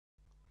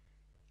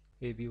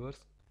Hey viewers,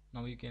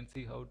 now you can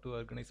see how to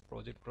organize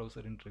project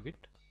browser in Revit.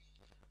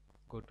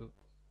 Go to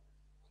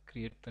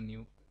create the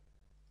new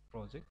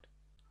project,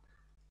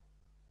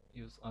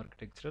 use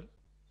architectural,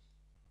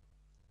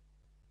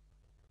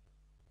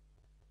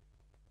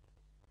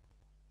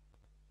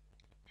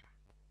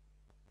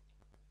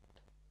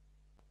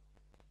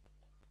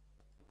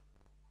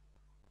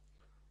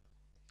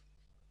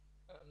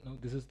 now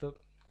this is the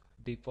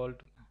default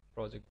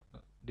project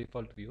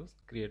default views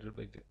created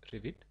by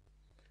Revit,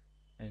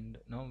 and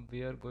now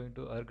we are going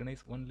to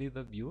organize only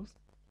the views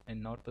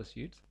and not the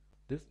sheets.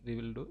 This we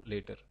will do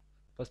later.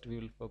 First we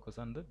will focus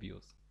on the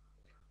views.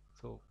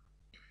 So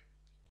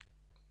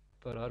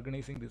for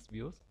organizing these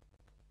views,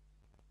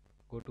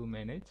 go to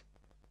manage,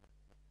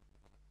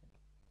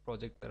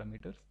 project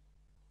parameters,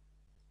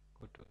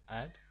 go to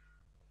add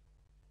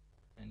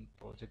and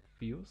project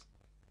views.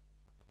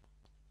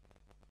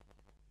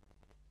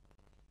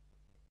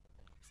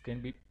 This can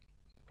be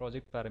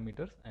project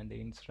parameters and the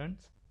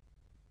instance,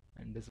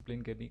 and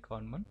discipline can be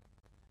common.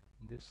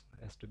 This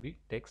has to be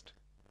text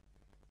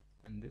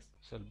and this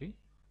shall be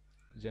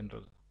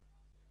general,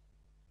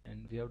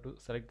 and we have to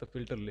select the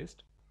filter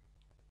list.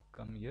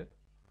 Come here,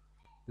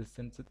 this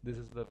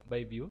is the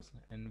by views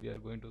and we are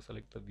going to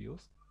select the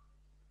views.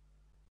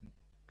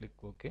 Click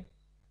OK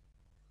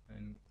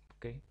and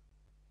OK.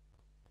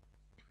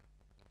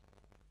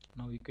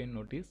 Now you can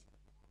notice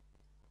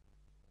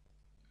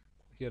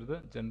here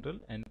the general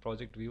and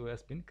project view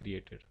has been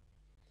created.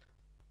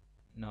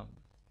 Now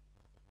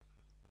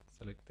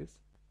select this,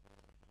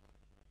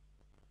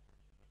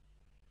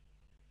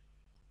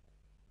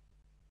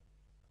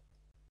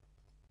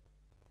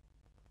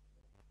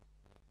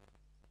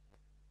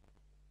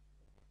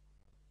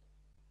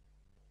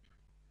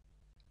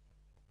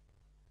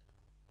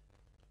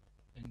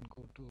 and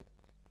go to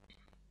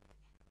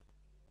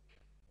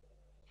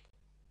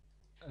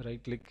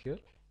right click here,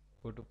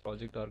 go to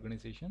project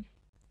organization,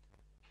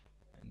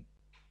 and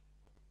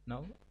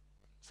now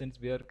since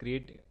we are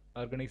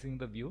organizing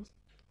the views,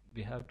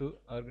 we have to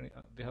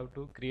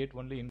create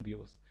only in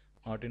views,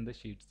 not in the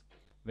sheets.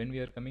 When we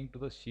are coming to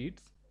the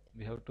sheets,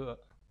 we have to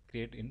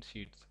create in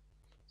sheets.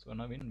 So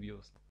now in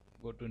views,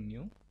 go to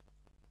new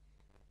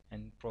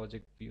and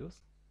project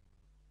views,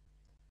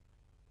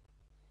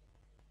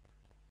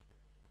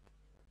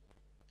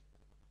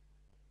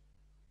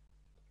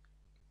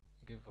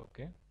 give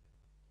OK,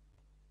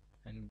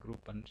 and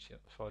group and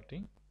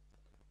sorting,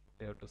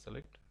 we have to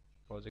select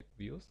project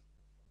views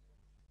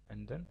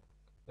and then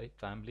by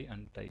family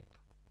and type,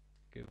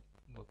 give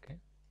OK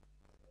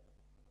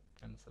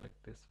and select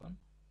this one,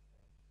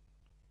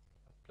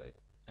 apply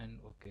and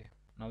OK.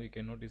 Now you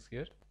can notice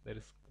here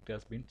it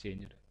has been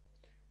changed.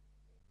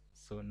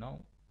 So now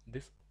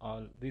these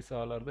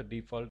all are the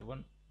default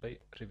one by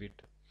Revit.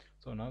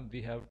 So now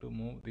we have to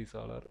move these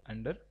all are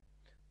under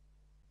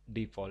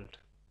default.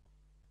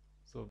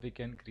 So we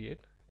can create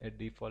a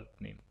default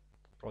name,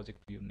 project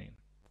view name.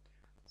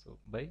 So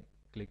by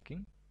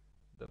clicking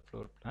the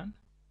floor plan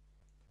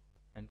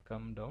and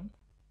come down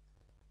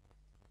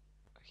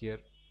here,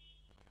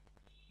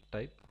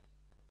 type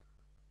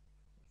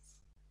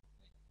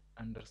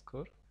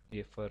underscore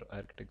A for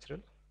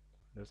architectural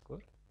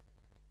underscore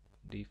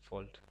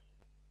default.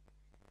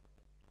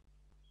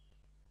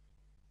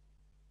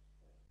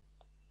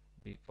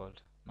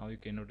 Now you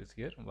can notice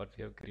here what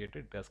we have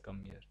created has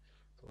come here.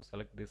 So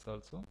select this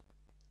also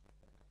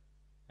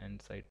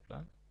and site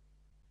plan,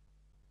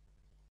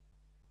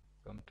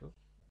 come to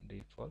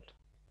default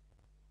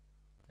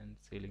and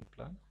ceiling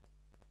plan,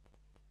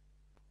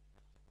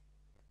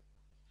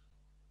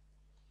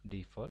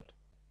 default,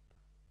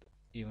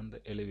 even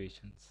the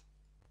elevations,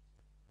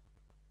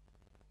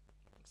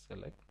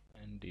 select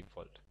and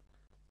default.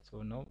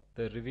 So now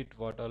the Revit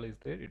what all is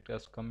there, it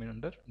has come in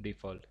under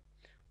default.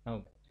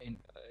 Now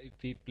if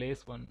we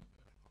place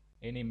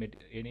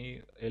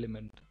any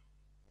element,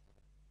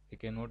 you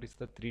can notice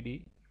the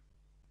 3D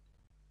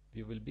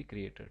view will be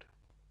created.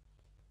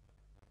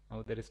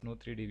 Now there is no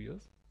 3D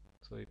views,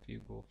 so if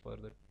you go for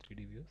the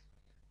 3D views,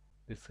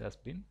 this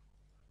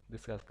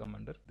has come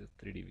under this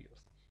 3D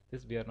views.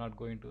 This we are not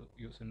going to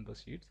use in the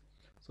sheets,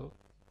 so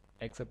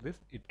except this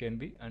it can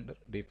be under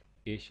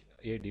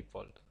a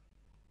default.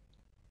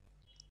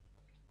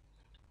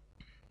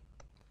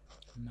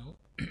 Now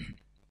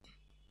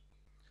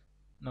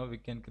now we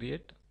can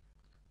create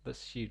the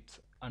sheets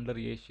under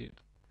a sheet.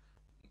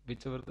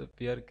 Whichever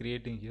we are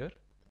creating here,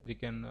 we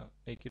can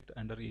make it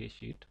under a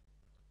sheet.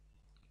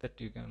 That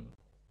you can,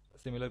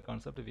 similar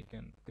concept, we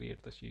can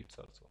create the sheets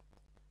also.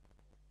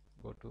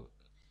 Go to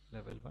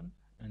level 1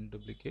 and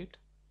duplicate,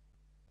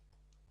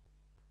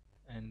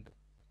 and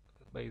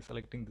by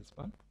selecting this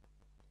one,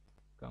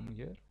 come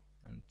here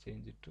and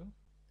change it to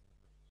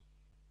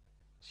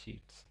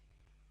sheets.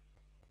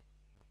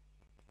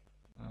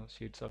 Now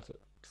sheets also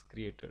is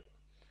created.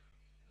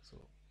 So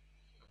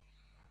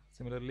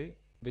similarly,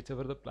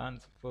 whichever the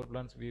floor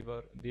plans we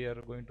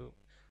are going to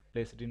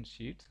place it in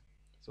sheets,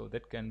 so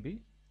that can be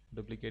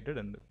duplicated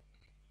and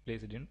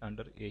place it in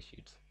under a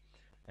sheets.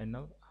 And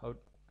now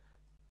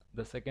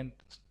The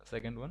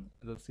second one,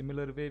 the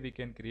similar way we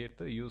can create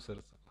the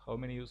users. How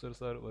many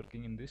users are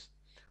working in this?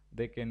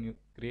 They can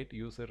create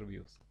user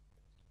views.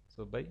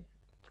 So by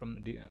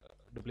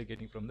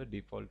duplicating from the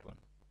default one,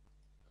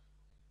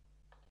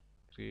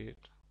 create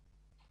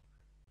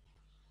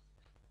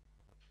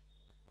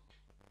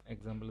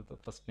example of the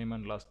first name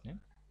and last name.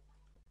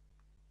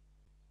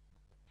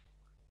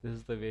 This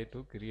is the way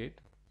to create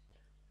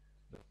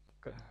the,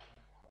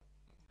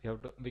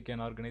 we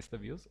can organize the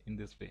views in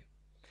this way.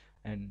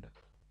 And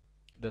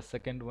the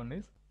second one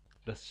is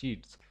the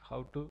sheets,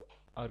 how to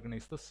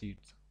organize the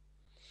sheets.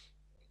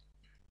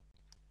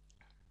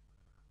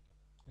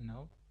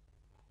 Now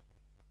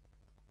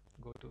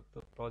go to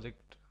the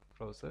project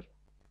browser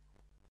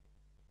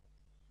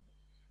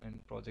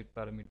and project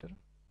parameter,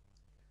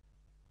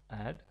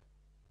 add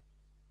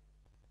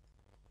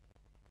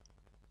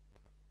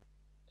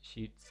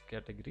sheets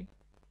category,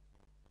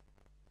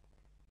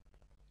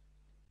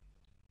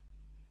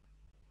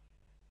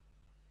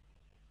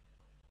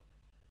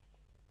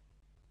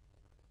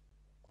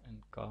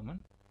 and common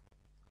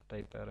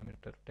type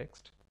parameter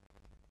text,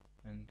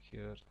 and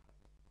here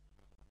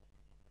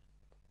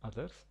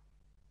others,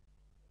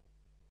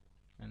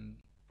 and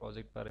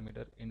project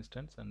parameter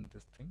instance and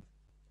this thing,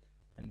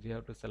 and we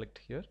have to select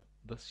here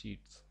the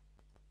sheets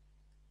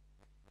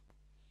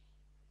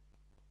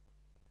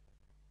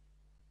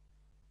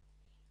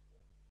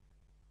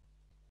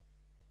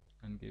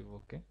and give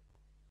OK.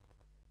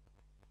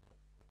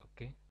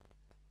 Okay,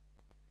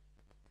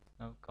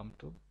 now come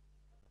to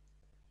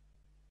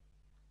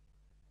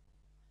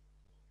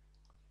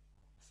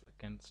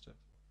second step,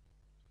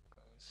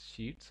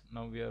 sheets.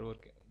 Now we are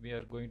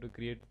going to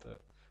create the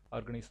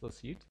organize the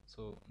sheets.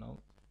 So now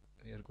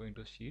we are going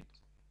to sheets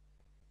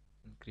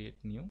and create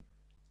new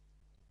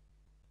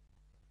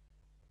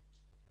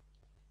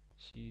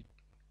sheet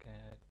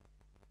category,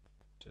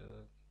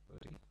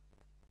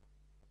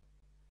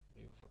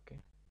 okay,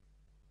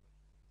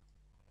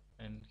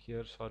 and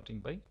here sorting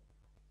by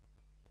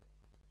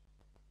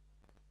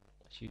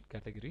sheet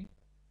category,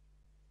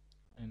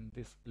 and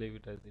this leave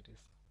it as it is,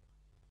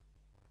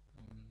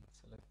 and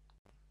select.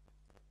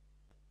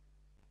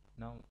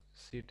 Now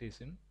sheet is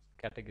in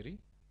category,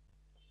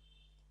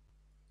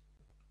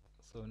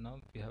 so now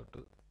we have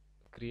to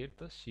create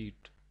the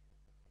sheet,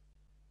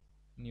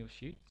 new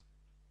sheet.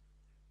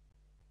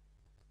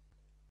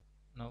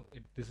 Now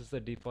this is the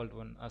default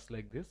one as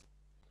like this,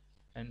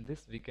 and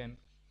this we can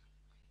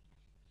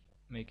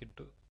make it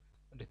to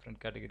different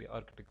category,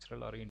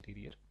 architectural or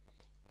interior.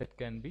 That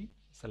can be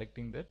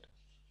selecting that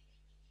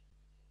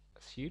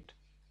sheet,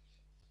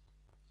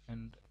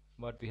 and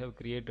what we have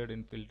created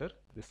in filter,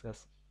 this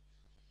has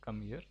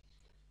come here,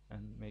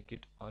 and make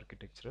it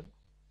architectural.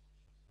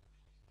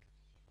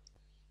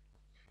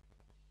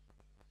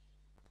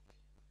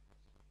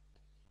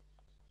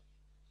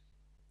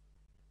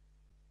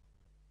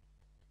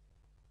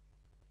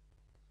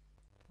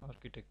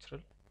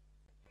 Architectural.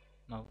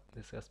 Now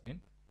this has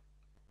been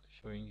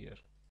showing here,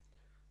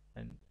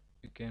 and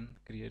you can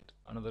create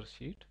another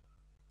sheet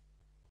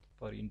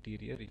for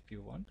interior if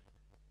you want.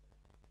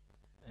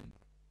 And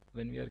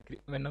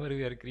whenever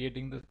we are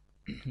creating the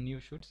new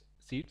sheets,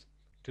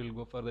 it will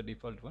go for the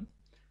default one,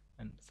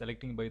 and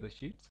selecting by the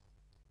sheets,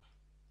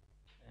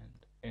 and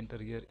enter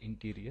here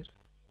interior.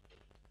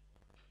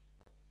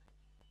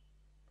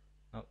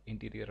 Now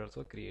interior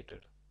also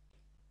created.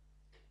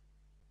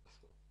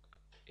 So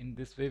in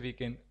this way we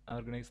can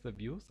organize the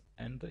views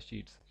and the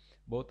sheets.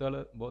 Both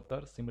are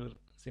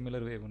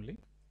similar way only.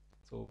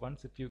 So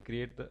once if you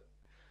create the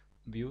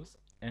views,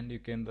 and you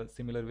can the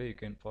similar way you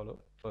can follow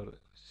for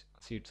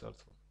sheets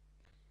also.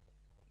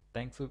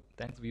 Thanks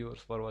viewers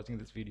for watching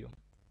this video.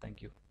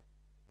 Thank you.